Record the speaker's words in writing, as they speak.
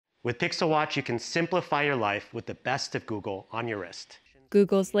With Pixel Watch, you can simplify your life with the best of Google on your wrist.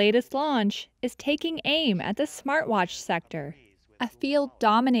 Google's latest launch is taking aim at the smartwatch sector, a field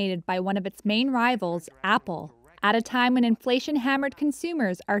dominated by one of its main rivals, Apple, at a time when inflation-hammered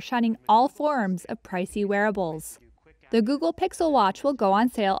consumers are shunning all forms of pricey wearables. The Google Pixel Watch will go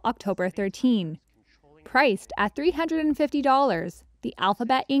on sale October 13. Priced at $350, the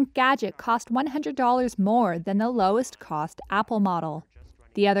Alphabet Inc. gadget cost $100 more than the lowest-cost Apple model.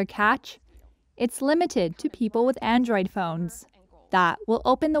 The other catch? It's limited to people with Android phones. That will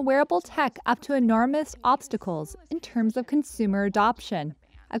open the wearable tech up to enormous obstacles in terms of consumer adoption,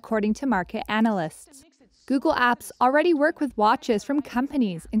 according to market analysts. Google apps already work with watches from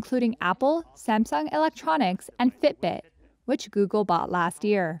companies including Apple, Samsung Electronics, and Fitbit, which Google bought last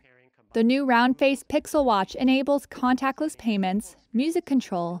year. The new round-faced Pixel Watch enables contactless payments, music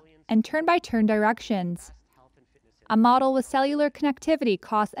control, and turn-by-turn directions. A model with cellular connectivity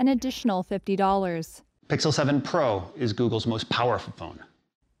costs an additional $50. Pixel 7 Pro is Google's most powerful phone.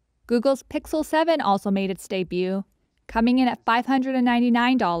 Google's Pixel 7 also made its debut. Coming in at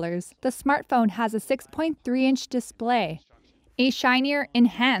 $599, the smartphone has a 6.3-inch display. A shinier,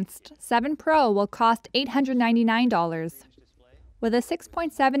 enhanced 7 Pro will cost $899. With a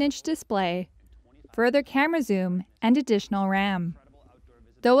 6.7-inch display, further camera zoom, and additional RAM.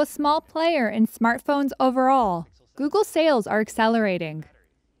 Though a small player in smartphones overall, Google sales are accelerating.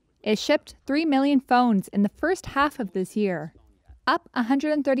 It shipped 3 million phones in the first half of this year, up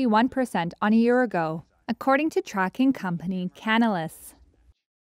 131% on a year ago, according to tracking company Canalys.